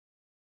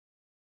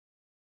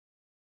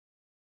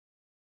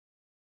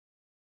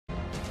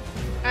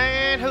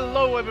And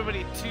hello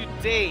everybody,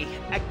 today,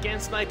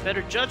 against my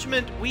better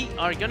judgment, we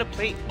are gonna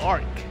play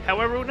Ark.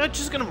 However, we're not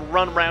just gonna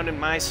run around in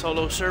my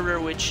solo server,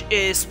 which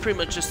is pretty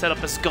much just set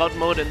up as God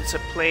mode and to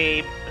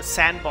play a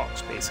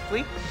sandbox,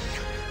 basically.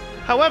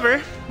 However,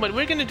 what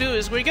we're gonna do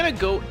is we're gonna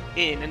go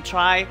in and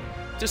try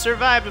to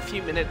survive a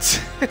few minutes,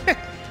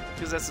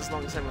 because that's as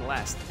long as I'm gonna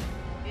last.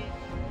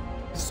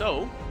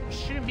 So,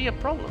 shouldn't be a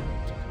problem.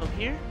 So come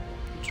here,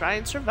 and try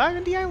and survive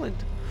on the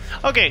island.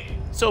 Okay,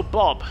 so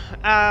Bob,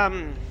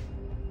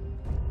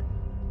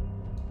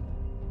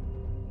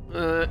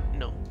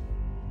 no.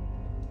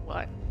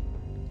 What?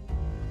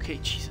 Okay,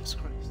 Jesus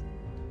Christ.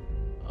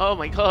 Oh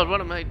my god, what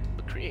am I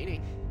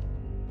creating?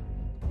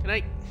 Can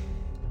I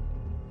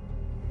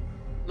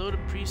load a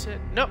preset?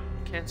 No,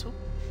 cancel.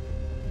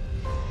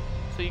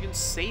 So you can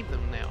save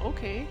them now,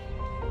 okay.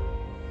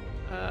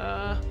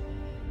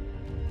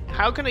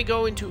 How can I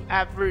go into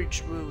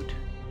average mode?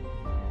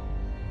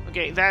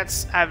 Okay,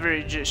 that's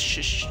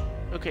average-ish.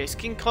 Okay,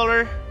 skin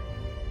color.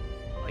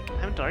 Like,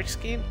 I'm dark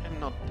skin? I'm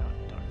not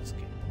dark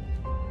skin.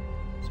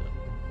 So,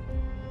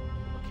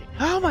 okay.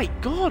 Oh my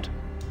god!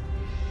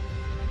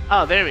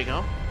 Oh, there we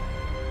go.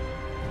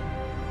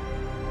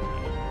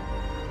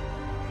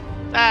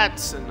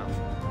 That's enough.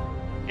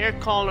 Hair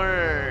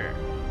color.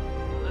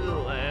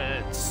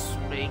 Let's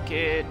make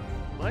it.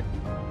 What?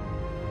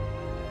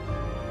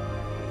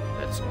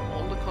 That's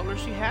all the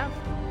colors you have?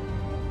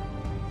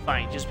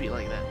 Fine, just be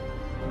like that.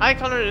 Eye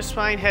color is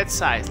fine. Head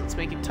size, let's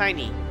make it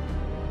tiny.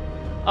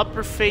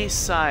 Upper face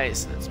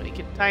size, let's make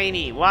it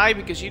tiny. Why?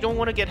 Because you don't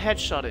want to get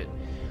headshotted.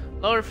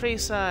 Lower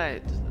face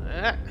size.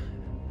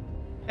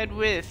 Head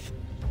width.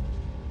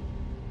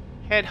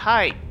 Head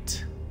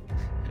height.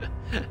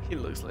 He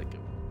looks like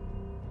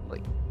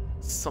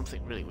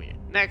something really weird.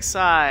 Neck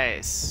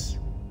size.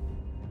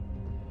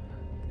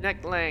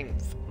 Neck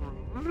length.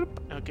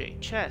 Okay,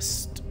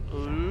 chest.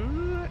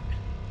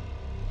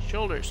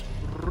 Shoulders.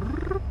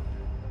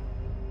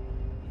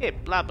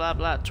 Hip, blah blah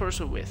blah.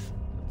 Torso width.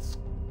 Let's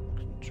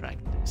contract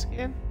this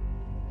again.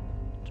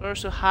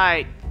 Torso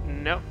height.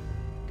 Nope.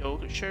 Go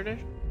shorter.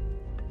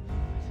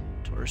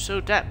 Torso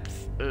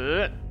depth.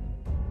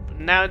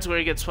 Now it's where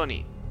it gets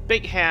funny.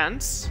 Big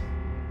hands.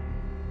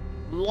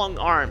 Long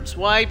arms.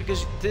 Why?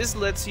 Because this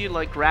lets you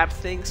like grab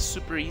things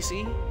super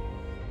easy.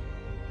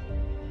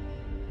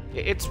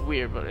 It's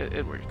weird, but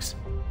it works.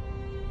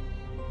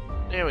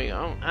 There we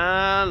go.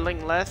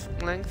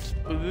 Length.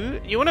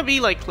 You want to be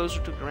like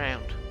closer to the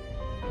ground.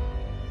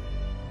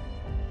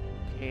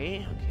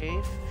 Okay,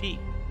 feet.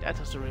 That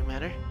doesn't really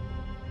matter.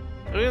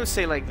 We're gonna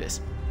say like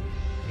this.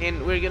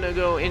 And we're gonna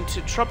go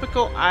into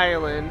Tropical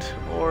Island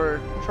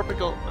or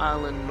Tropical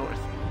Island North.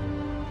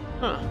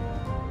 Huh.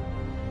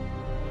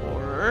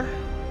 Or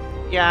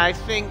yeah, I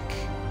think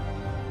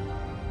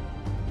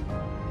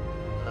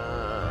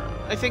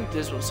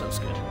this one sounds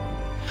good.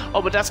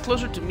 Oh, but that's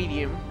closer to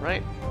medium,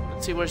 right?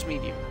 Let's see where's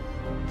medium.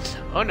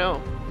 Oh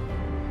no.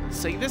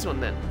 Let's take this one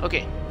then.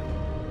 Okay.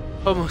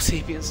 Homo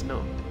sapiens,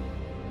 no.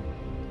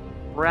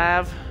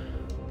 Rav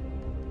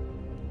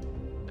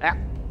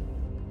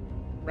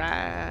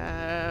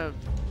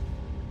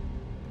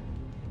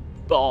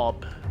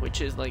Bob,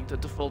 which is like the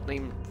default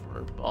name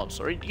for Bobs,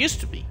 or it used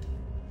to be.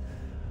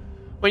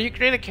 When you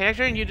create a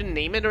character and you didn't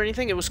name it or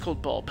anything, it was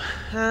called Bob.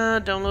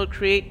 Download,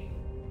 create.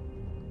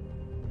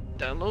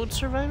 Download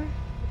survivor?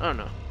 Oh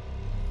no.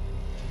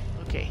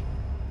 Okay.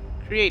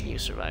 Create new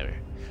survivor.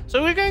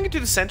 So we're going to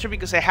the center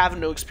because I have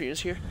no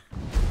experience here.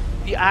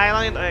 The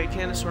island, I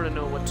kind of sort of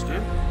know what to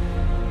do.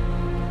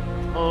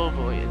 Oh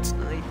boy, it's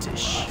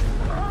nightish.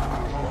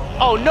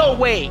 Oh, no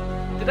way!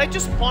 Did I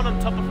just spawn on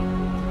top of a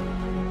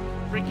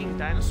freaking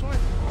dinosaur?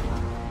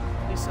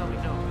 Please tell me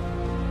no.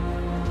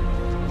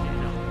 Okay,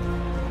 no.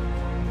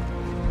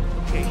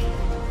 Okay.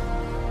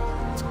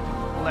 Let's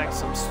collect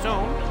some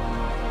stone.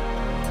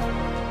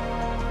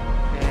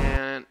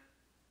 And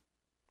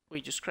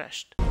we just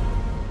crashed.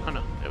 Oh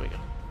no, there we go.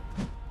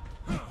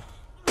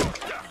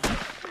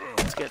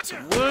 Let's get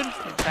some wood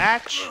and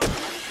thatch.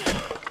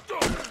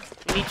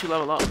 We need to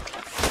level up.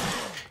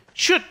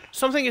 Shoot!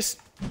 Something is...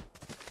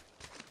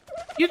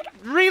 You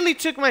really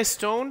took my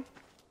stone?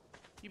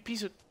 You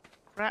piece of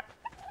crap.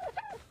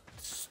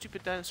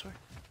 Stupid dinosaur.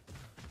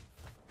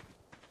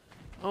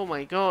 Oh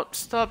my god,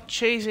 stop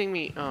chasing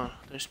me. Oh,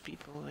 there's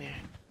people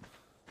there.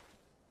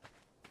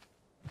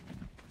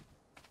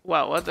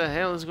 Wow, what the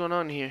hell is going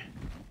on here?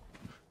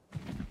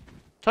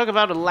 Talk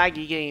about a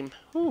laggy game.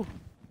 Whew.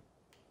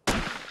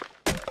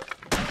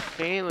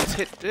 Okay, let's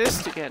hit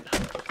this to get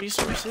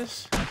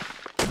resources.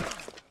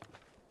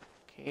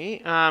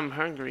 Okay, I'm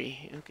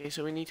hungry. Okay,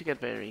 so we need to get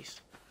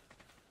berries.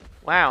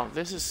 Wow,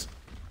 this is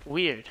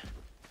weird.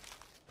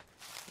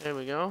 There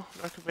we go.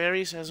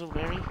 Berries,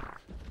 hazelberry.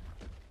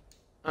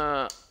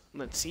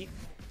 Let's see.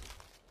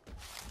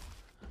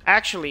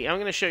 Actually, I'm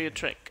gonna show you a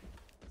trick.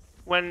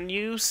 When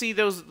you see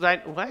those...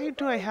 Why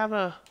do I have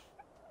a...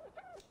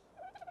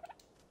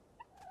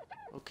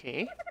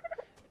 Okay.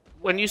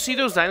 When you see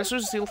those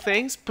dinosaurs steal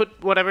things,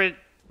 put whatever,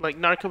 like,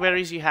 narco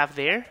berries you have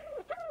there.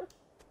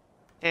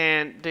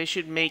 And they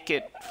should make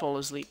it fall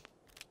asleep.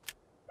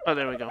 Oh,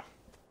 there we go.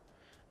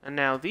 And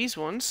now these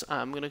ones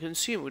I'm gonna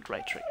consume with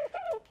right trigger.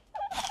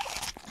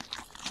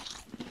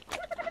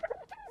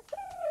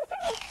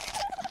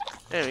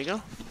 There we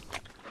go.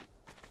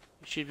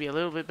 We should be a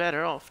little bit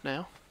better off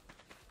now.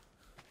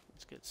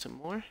 Let's get some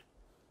more.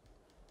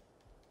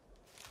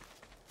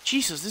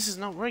 Jesus, this is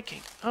not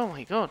working. Oh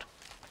my god.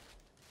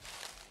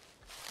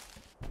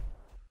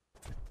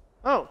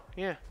 Oh,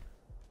 yeah.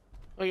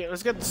 Okay,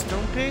 let's get the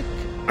stone pick.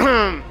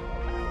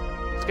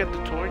 Let's get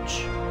the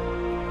torch.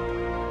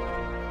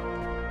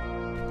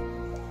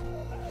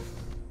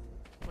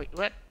 Wait,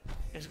 what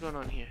is going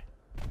on here?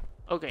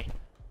 Okay,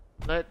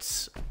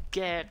 let's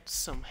get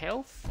some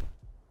health.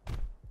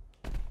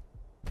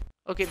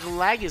 Okay, the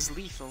lag is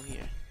lethal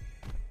here.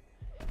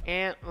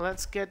 And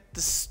let's get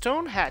the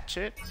stone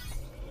hatchet,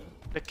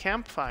 the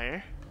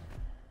campfire,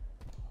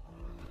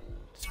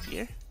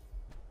 spear.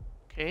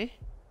 Okay.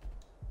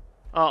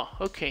 Oh,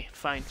 okay,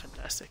 fine,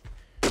 fantastic.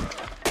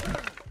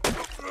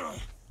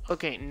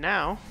 Okay,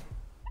 now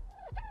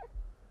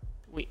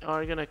we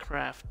are gonna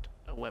craft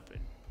a weapon.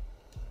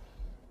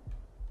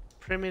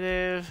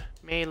 Primitive,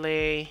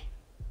 melee.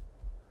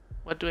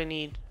 What do I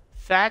need?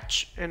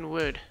 Thatch and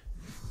wood.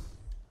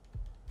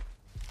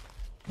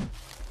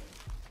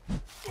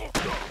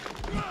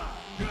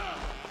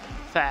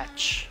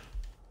 Thatch.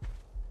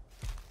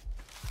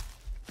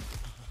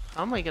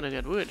 How am I gonna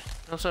get wood?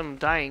 Also, I'm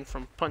dying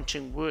from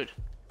punching wood.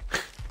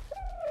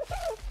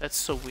 That's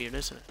so weird,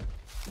 isn't it?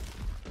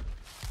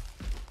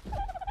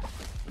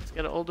 Let's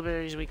get all the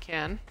berries we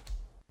can.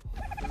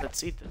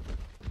 Let's eat them.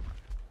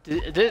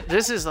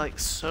 This is like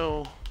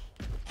so...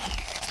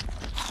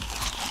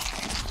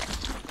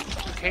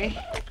 Okay.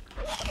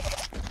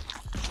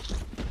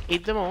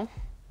 Eat them all.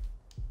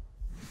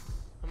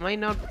 Am I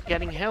not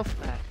getting health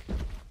back?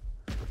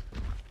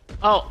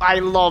 Oh, I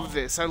love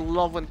this. I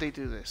love when they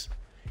do this.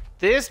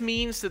 This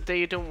means that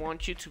they don't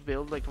want you to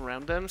build like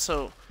around them,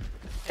 so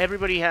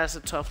everybody has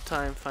a tough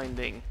time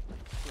finding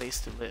a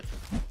place to live.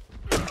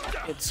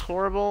 It's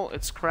horrible,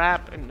 it's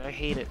crap, and I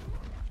hate it.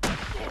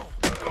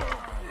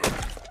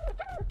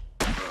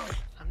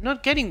 I'm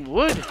not getting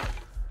wood.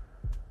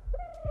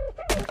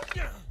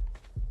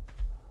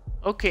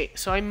 Okay,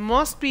 so I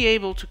must be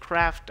able to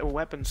craft a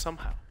weapon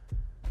somehow.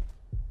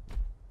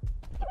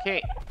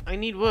 Okay, I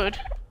need wood.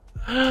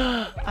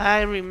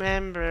 I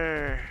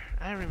remember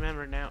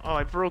now. Oh,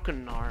 I broke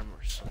an arm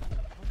or something.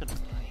 I'm gonna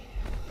die.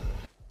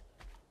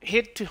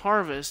 Hit to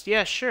harvest.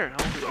 Yeah, sure,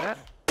 I'll do that.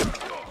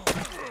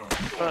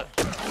 But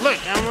look,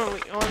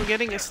 all I'm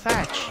getting is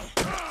thatch.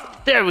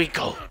 There we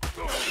go.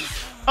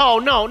 Oh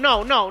no,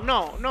 no, no,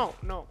 no, no,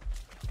 no.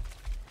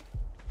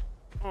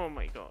 Oh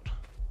my god.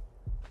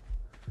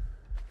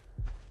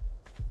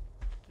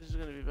 This is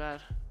gonna be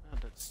bad. Oh,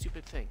 that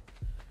stupid thing.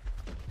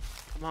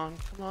 Come on,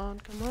 come on,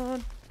 come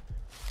on.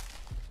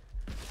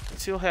 I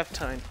still have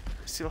time.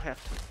 I still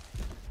have time.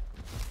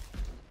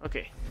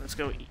 Okay, let's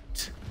go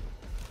eat.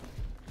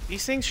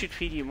 These things should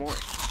feed you more.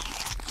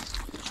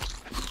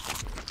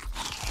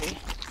 Okay,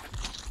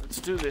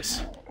 let's do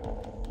this.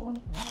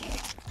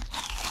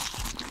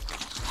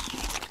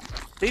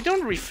 They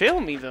don't refill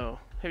me though.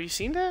 Have you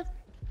seen that?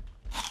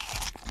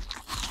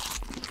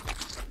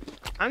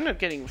 I'm not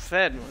getting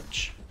fed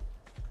much.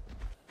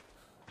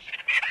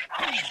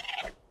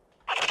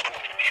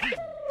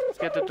 Let's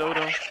get the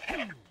dodo.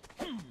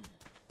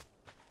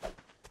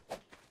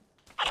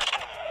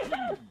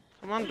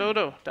 Come on,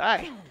 dodo,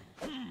 die.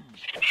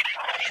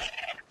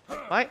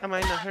 Why am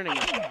I not hurting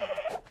you?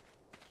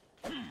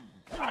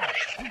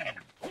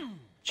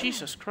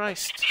 Jesus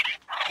Christ.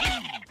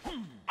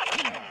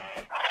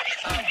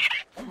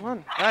 Come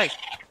on, die.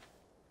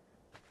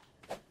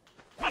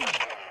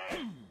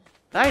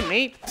 Die,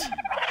 mate.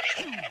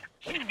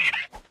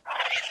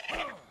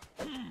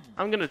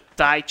 I'm gonna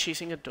die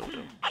chasing a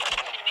dodo.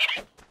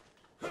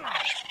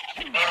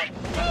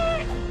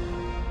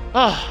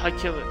 Oh, I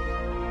killed it.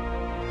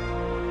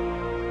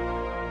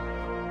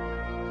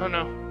 Oh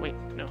no, wait,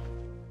 no.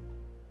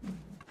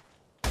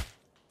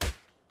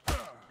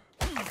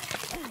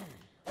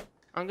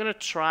 I'm gonna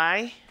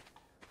try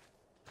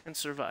and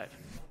survive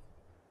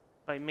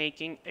by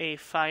making a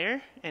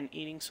fire and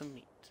eating some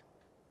meat.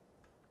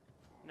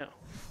 No.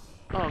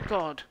 Oh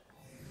god.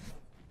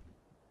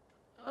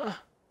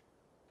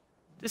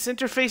 This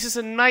interface is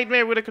a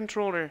nightmare with a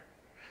controller.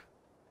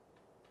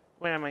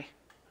 Where am I?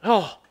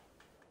 Oh!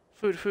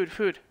 Food, food,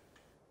 food.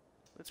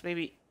 Let's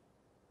maybe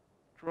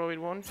throw it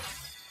one.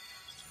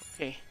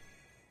 Okay.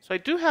 So I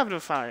do have the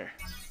fire.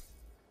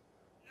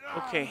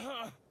 Okay.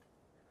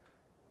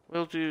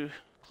 We'll do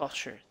cloth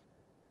shirt.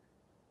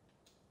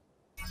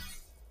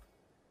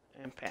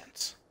 And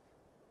pants.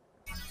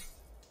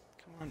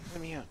 Come on,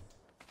 let me out.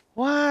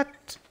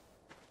 What?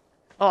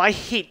 Oh, I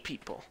hate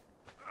people.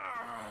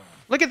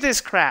 Look at this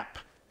crap.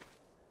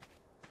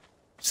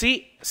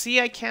 See,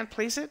 I can't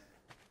place it?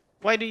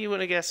 Why do you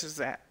want to guess is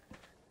that?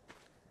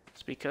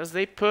 It's because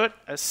they put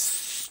a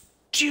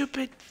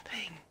stupid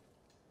thing.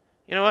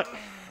 You know what?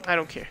 I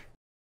don't care.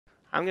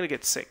 I'm gonna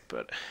get sick,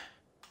 but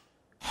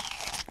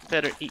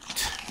better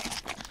eat.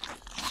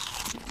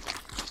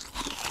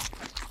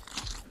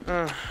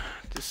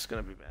 This this is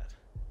gonna be bad.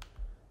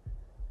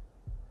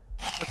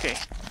 Okay.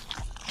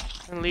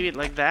 I'm gonna leave it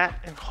like that,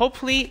 and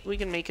hopefully we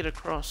can make it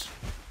across.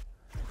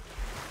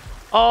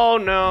 Oh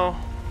no!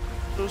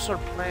 Those are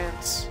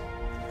plants.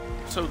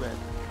 So dead.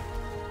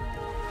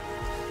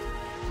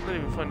 It's not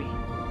even funny.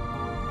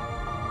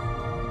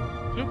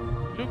 Look,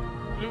 look,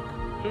 look,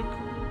 look.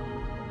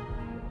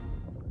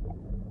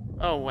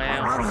 Oh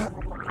wow.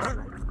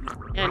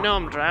 Yeah, I know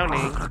I'm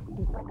drowning.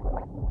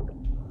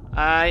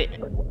 I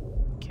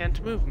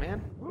can't move,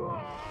 man.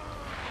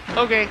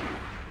 Okay.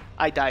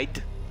 I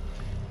died.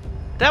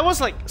 That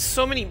was like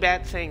so many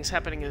bad things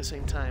happening at the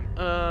same time.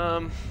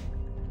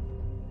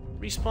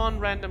 Respawn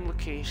random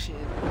location.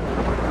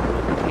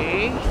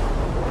 Okay.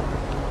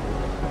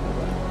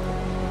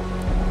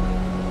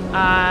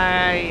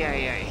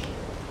 Ay.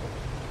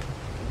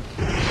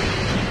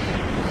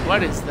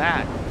 What is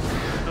that?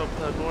 Oh,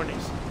 blood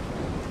warnings.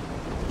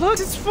 Look,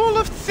 it's full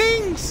of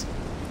things!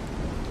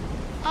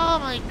 Oh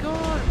my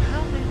god,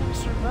 how am I gonna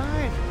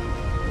survive?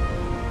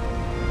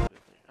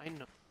 I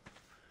know.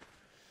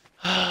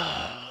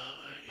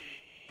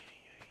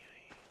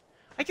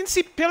 I can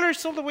see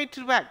pillars all the way to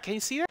the back. Can you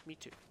see that? Me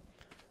too.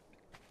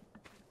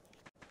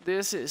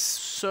 This is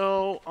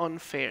so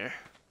unfair.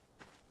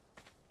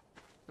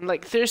 And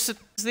like, there's a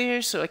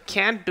there, so I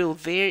can't build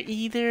there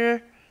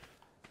either.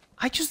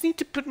 I just need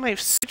to put my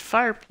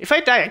fire. If I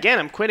die again,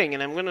 I'm quitting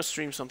and I'm gonna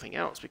stream something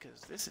else because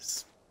this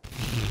is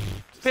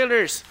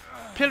pillars,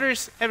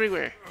 pillars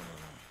everywhere.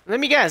 Let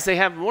me guess, they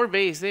have more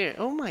base there.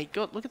 Oh my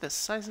god, look at the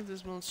size of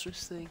this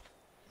monstrous thing.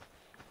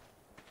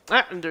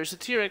 Ah, and there's a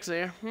T-Rex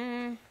there.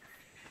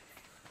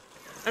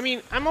 I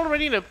mean, I'm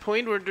already at a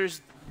point where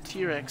there's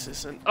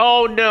T-Rexes and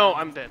oh no,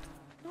 I'm dead.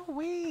 No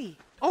way.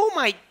 Oh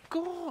my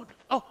god.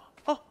 Oh.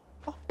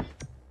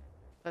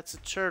 That's a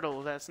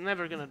turtle. That's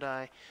never gonna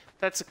die.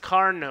 That's a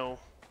Carno.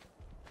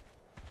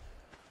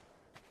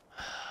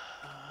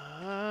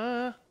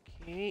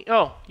 Okay.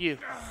 Oh, you.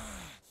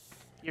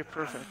 You're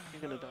perfect.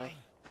 You're gonna die.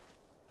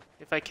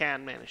 If I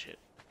can manage it.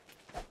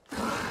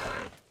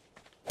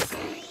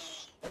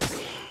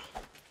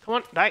 Come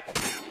on, die.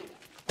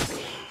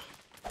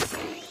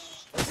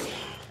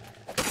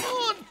 Come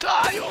on,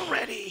 die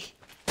already.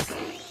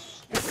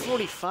 You're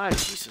 45.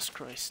 Jesus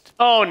Christ.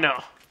 Oh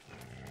no.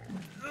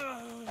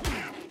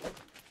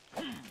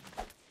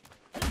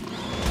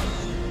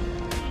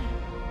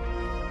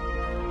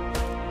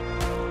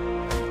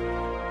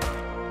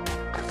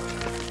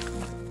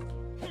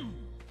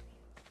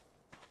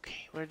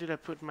 Where did I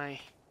put my...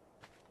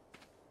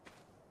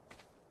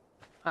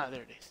 Ah,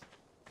 there it is.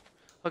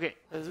 Okay,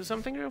 let's do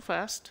something real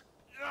fast.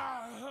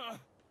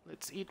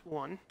 Let's eat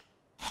one.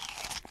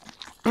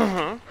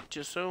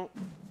 Just so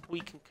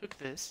we can cook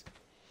this.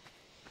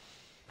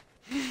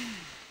 And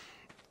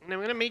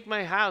I'm gonna make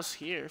my house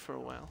here for a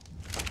while.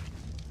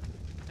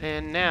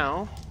 And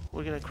now,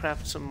 we're gonna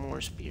craft some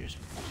more spears.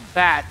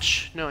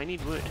 Thatch! No, I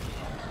need wood.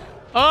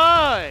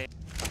 Oh!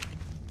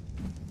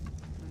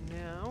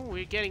 Now,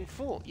 we're getting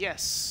full.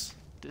 Yes.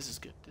 This is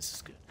good. This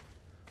is good.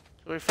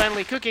 So we're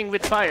finally cooking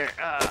with fire.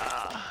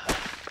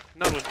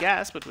 Not with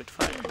gas, but with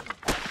fire.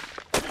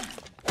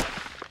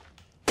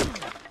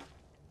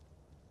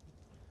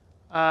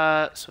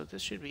 So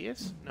this should be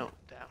it? No,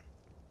 down.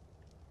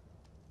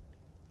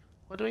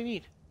 What do I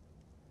need?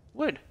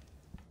 Wood.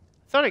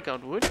 I thought I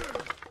got wood.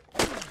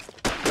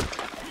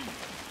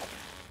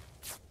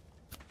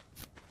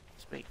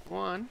 Let's make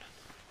one.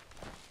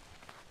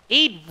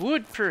 8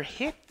 wood per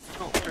hit?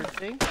 Oh, per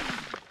thing.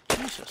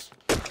 Jesus.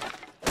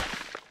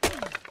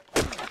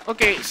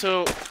 Okay,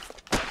 so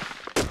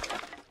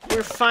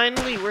we're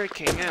finally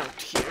working out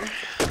here.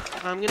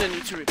 I'm gonna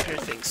need to repair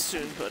things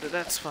soon, but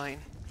that's fine.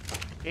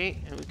 Okay,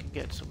 and we can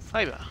get some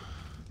fiber.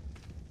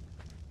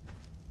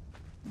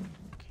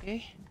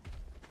 Okay.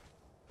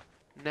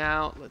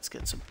 Now, let's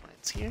get some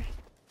plants here.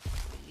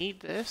 We need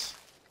this.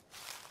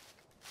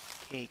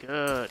 Okay,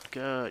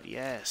 good,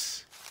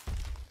 yes.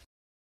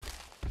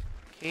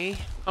 Okay,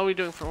 how are we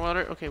doing for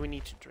water? Okay, we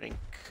need to drink.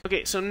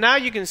 Okay, so now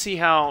you can see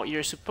how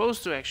you're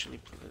supposed to actually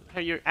play. How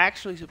you're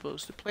actually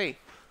supposed to play.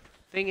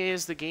 Thing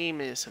is, the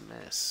game is a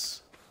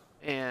mess,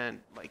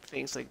 and like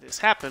things like this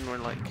happen where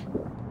like,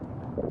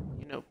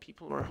 you know,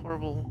 people are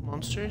horrible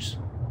monsters.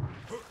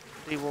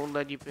 They won't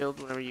let you build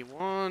whatever you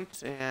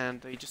want,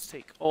 and they just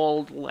take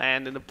all the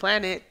land in the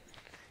planet.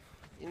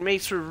 It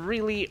makes for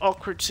really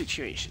awkward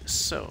situations.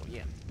 So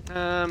yeah,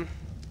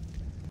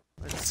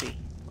 let's see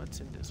what's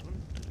in this one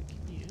that I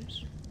can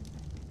use.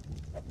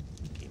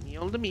 Give me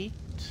all the meat.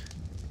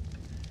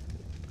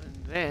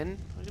 Then,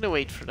 I'm gonna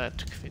wait for that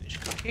to finish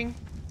cooking.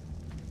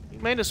 We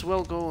might as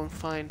well go and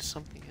find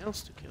something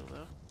else to kill,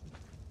 though.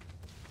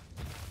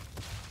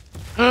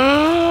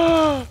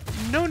 No,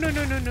 no, no,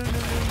 no, no, no, no,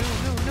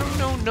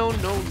 no, no, no, no,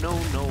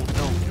 no,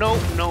 no, no,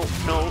 no,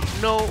 no,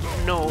 no,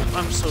 no,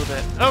 I'm so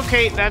dead.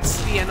 Okay, that's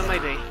the end of my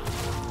day.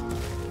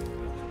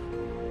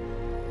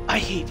 I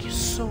hate you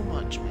so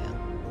much, man.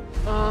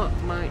 Oh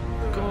my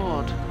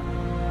god.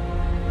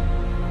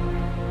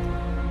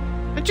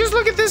 And just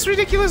look at this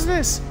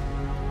ridiculousness!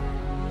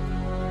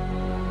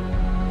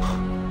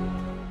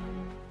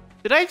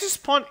 Did Did I just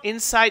spawn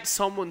inside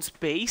someone's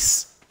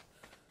base?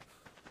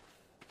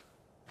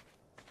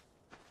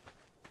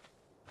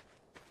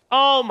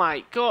 Oh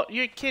my god,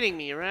 you're kidding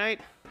me, right?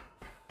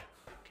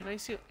 Can I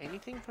steal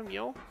anything from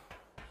yo?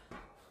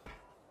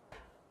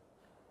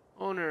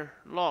 Owner,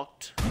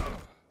 locked.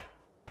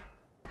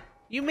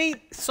 You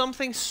made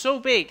something so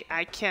big,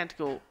 I can't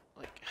go,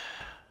 like...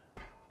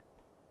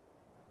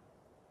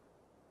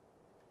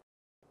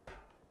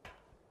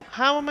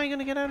 How am I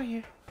gonna get out of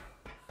here?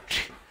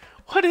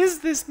 What is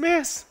this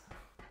mess?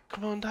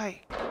 Come on,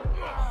 die.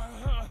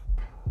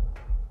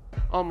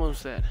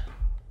 Almost dead.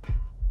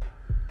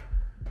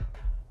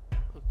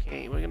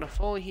 Okay, we're gonna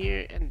fall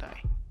here and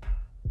die.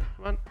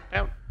 Come on,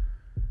 down.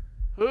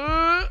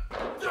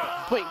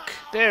 Blink.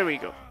 There we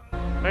go.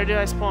 Where did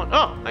I spawn?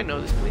 Oh, I know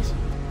this place.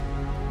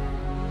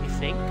 You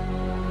think?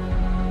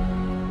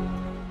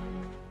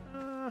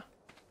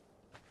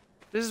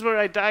 This is where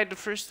I died the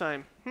first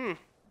time.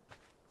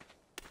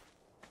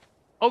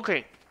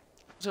 Okay,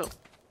 so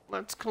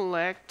let's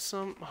collect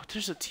some. Oh,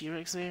 there's a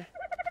T-Rex there.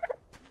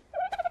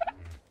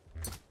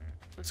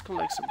 Let's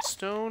collect some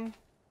stone.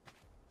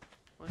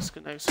 Let's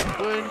collect some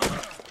wood.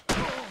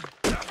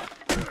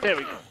 There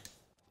we go.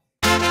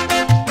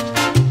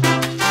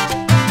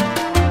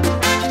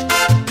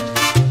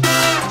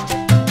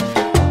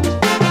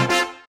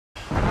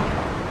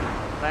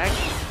 Back.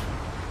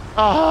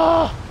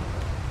 Ah!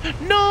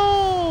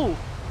 No!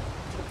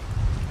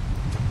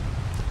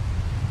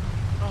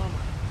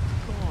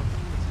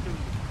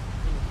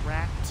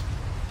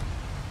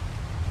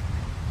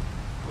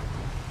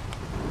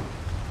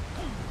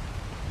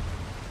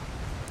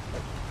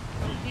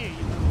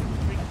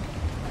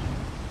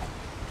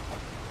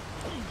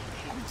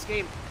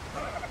 Game.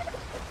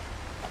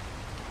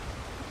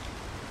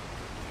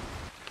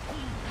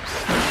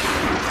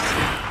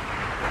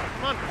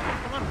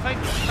 Come on, fight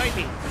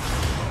me,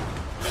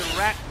 little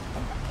rat.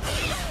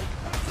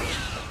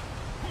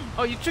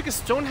 Oh, you took a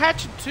stone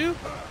hatchet too?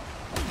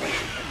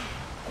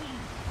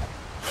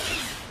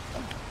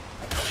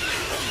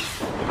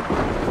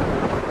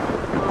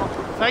 Well,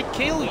 if I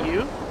kill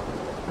you,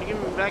 you're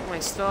giving me back my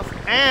stuff,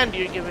 and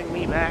you're giving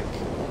me back.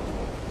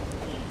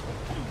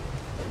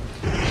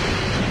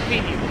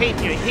 I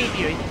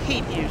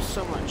hate you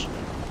so much.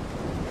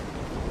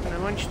 And I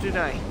want you to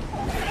die.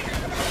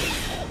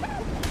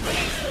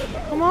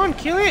 Come on,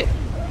 kill it!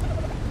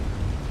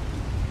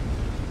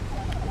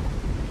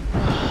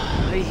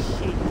 I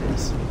hate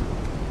this.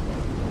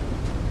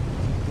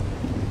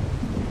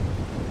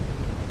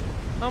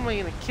 How am I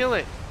gonna kill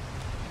it?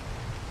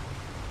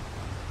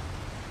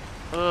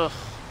 Ugh.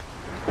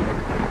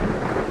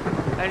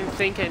 I didn't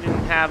think I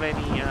didn't have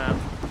any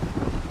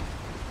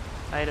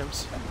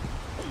items.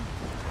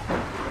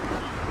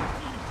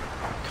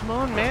 Come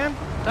on, man.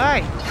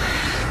 Die.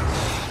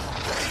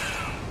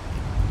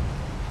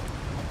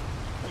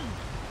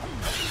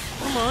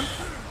 Come on.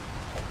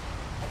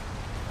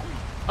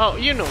 Oh,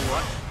 you know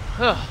what?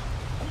 Ugh.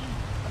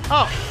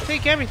 Oh,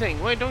 take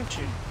everything. Why don't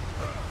you?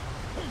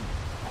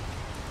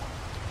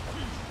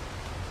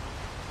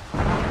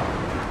 Come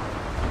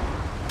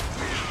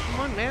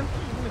on, man.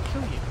 I'm gonna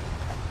kill you.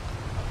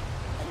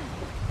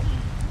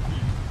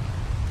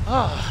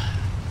 Oh.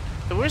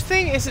 The worst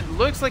thing is it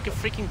looks like a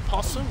freaking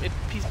possum. It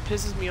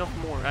pisses me off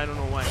more. I don't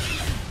know why.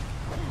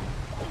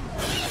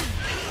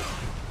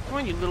 Come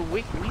on, you little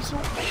weak weasel.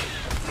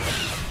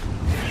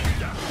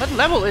 What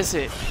level is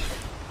it?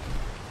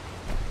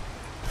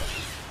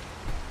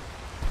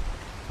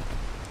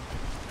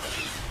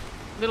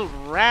 Little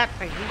rat,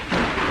 I hate you.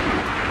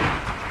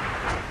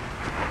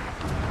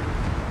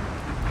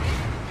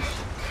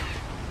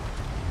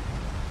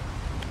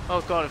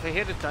 Oh god, if I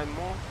hit it time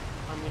more,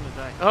 I'm gonna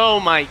die. Oh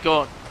my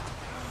god.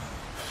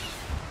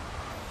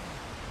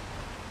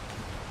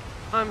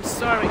 I'm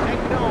sorry, I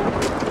know.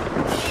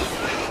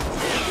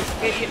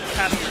 This idiot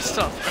has my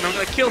stuff, and I'm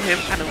gonna kill him,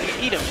 and I'm gonna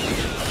eat him.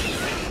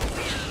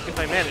 If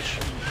I manage.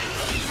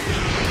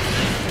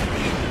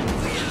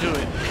 Do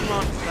it. Come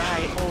on,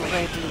 die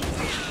already.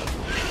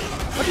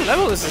 What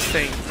level is this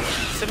thing?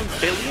 7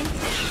 billion?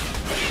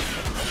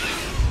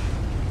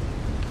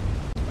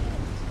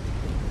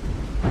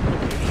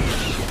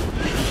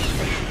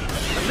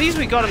 At least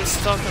we got him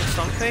stuck on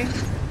something.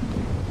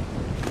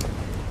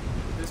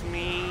 This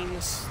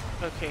means...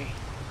 Okay.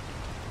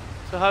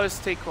 So how is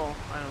take all?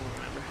 I don't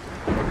remember.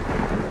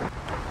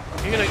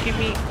 You're gonna give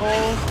me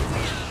all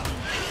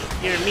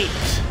your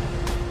meat.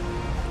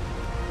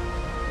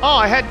 Oh,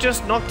 I had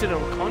just knocked it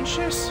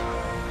unconscious?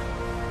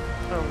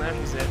 Oh, now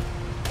he's dead.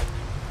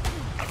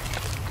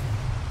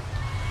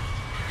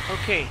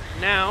 Okay,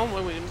 now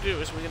what we're gonna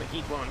do is we're gonna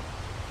eat one.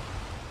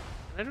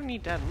 I don't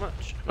need that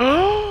much.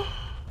 Oh!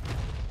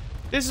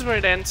 This is where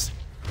it ends.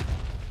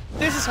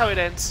 This is how it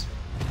ends.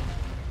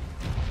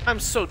 I'm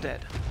so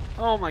dead.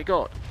 Oh my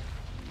god.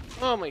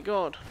 Oh my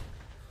god.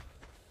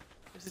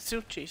 Is it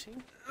still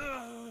chasing?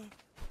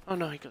 Oh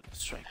no, I got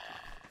distracted.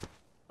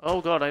 Oh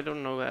god, I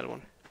don't know that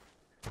one.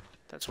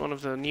 That's one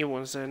of the new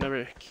ones that I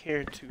never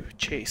cared to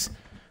chase.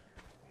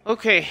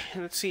 Okay,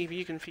 let's see if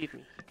you can feed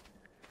me.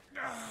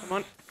 Come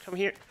on, come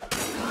here.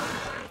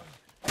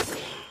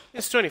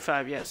 It's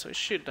 25, yeah, so it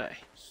should die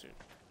soon.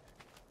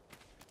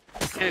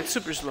 And it's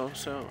super slow,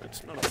 so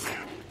it's not okay.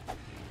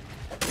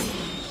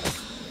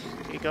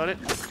 You got it?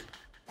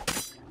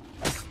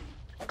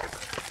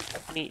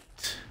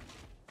 Neat.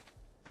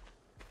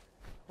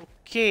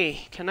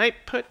 Okay, can I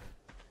put...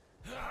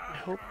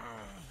 I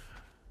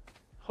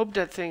hope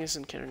that thing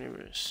isn't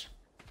carnivorous.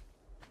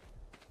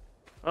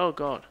 Oh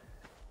god.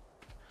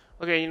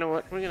 Okay, you know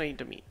what? We're gonna eat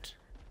the meat.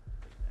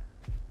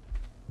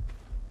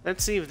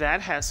 Let's see if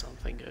that has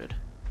something good.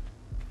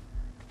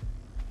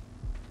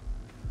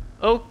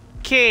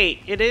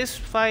 Okay, it is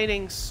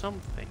fighting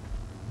something.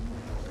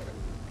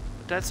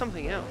 But that's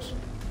something else.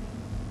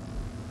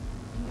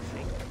 I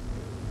think.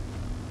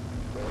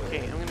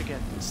 Okay, I'm gonna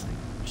get this thing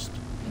first.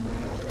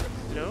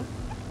 No?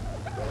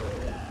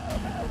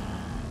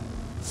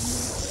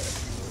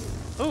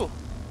 Oh!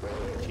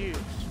 Cheers.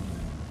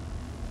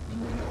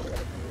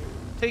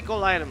 Take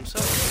all items.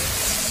 Oh,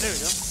 there we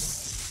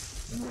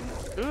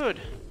go. Good.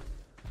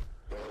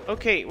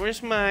 Okay,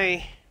 where's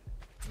my...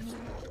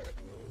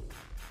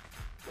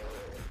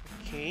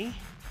 Okay.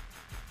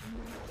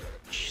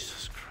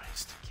 Jesus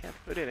Christ, I can't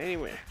put it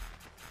anywhere.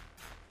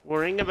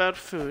 Worrying about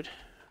food.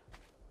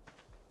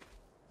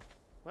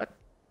 What?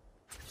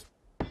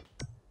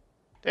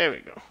 There we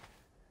go.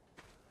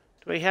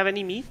 Do I have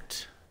any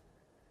meat?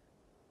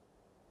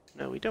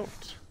 No, we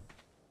don't.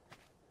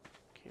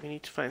 Okay, we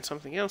need to find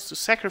something else to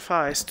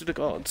sacrifice to the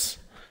gods.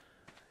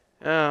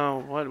 Oh,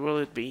 what will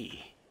it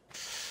be?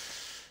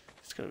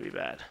 It's gonna be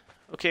bad.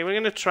 Okay, we're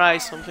gonna try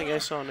something I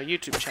saw on a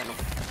YouTube channel.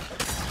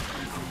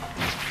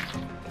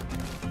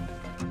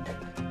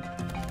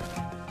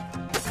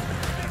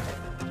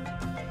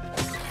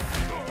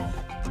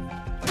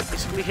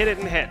 Basically hit it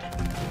in the head.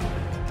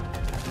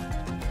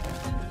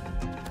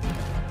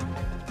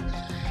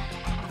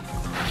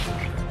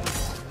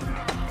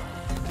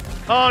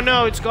 Oh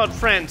no, it's got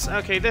friends.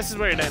 Okay, this is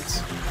where it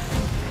ends.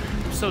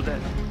 I'm so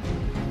dead.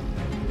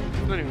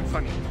 It's not even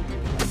funny.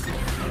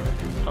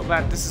 How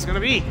bad this is gonna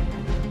be.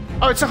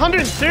 Oh, it's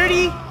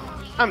 130?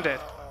 I'm dead.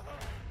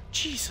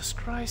 Jesus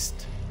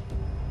Christ.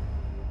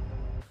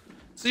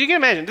 So you can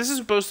imagine, this is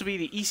supposed to be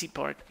the easy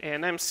part,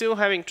 and I'm still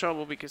having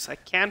trouble because I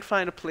can't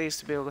find a place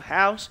to build a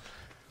house,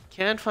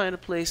 can't find a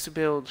place to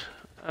build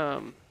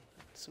some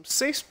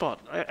safe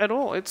spot at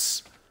all.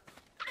 It's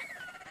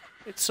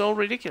so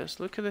ridiculous.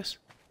 Look at this.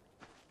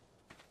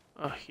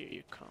 Oh, here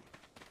you come.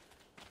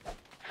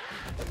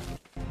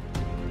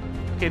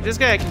 Okay, this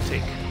guy I can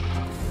take.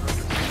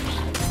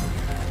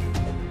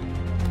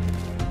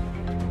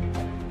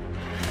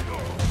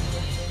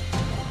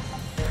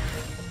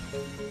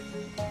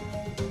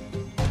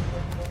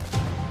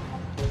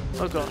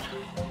 Oh god.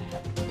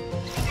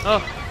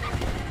 Oh.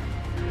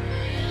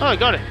 Oh, I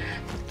got it.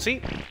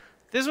 See?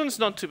 This one's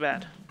not too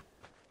bad.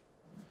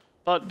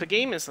 But the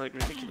game is like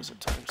ridiculous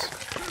at times.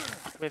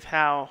 With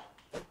how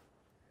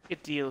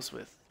it deals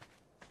with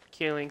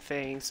killing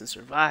things and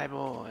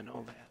survival and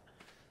all that.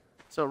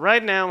 So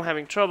right now I'm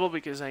having trouble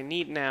because I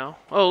need now...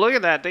 Oh, look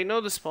at that. They know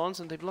the spawns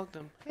and they block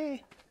them.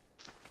 Hey.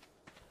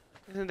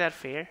 Isn't that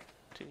fair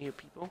to new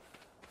people?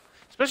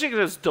 Especially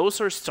because those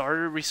are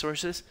starter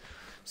resources.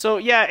 So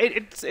yeah,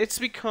 it's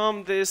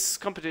become this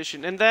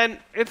competition. And then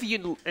if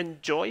you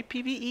enjoy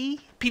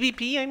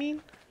PvP I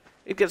mean,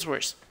 it gets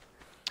worse.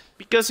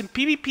 Because in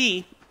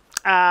PvP,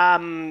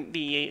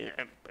 the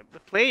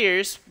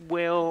players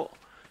will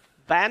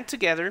band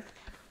together,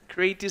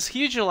 create these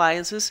huge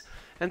alliances,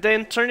 and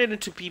then turn it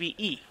into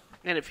PvE.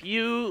 And if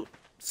you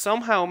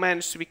somehow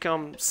manage to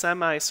become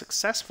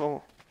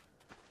semi-successful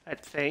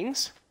at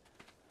things,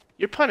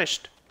 you're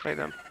punished by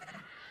them.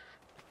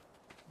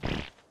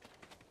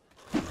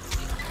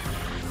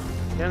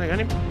 Yeah, I got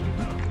him.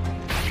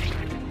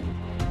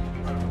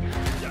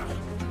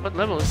 What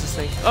level is this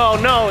thing? Oh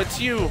no, it's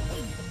you!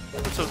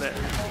 I'm so dead.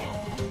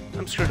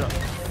 I'm screwed up.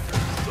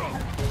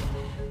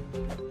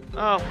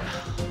 Oh.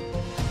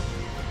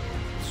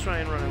 Let's try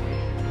and run away.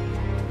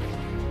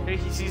 Maybe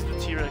he sees the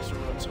T-Rex and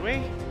runs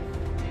away.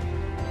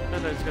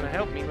 Not that it's gonna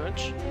help me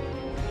much.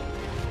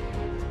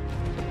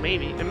 But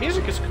maybe. The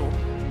music is cool.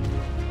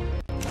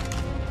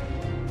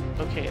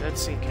 Okay,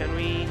 let's see. Can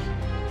we...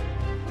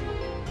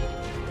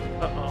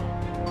 Uh-oh.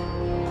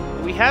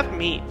 We have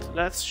meat,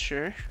 that's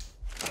sure.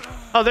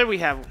 Oh, there we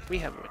have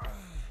wood.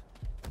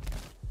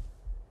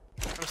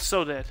 I'm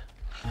so dead.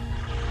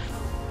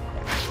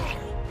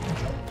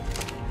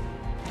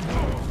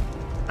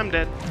 I'm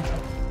dead.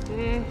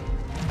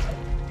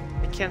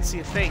 I can't see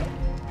a thing.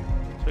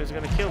 So he's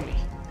gonna kill me.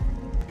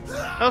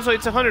 Also,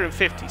 it's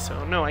 150,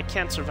 so no, I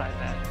can't survive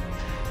that.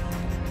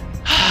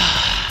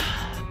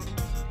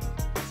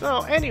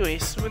 So,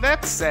 anyways, with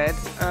that said,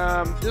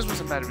 this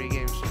was a Battery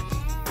Games.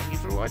 Thank you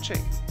for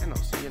watching, and I'll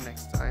see you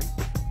next time.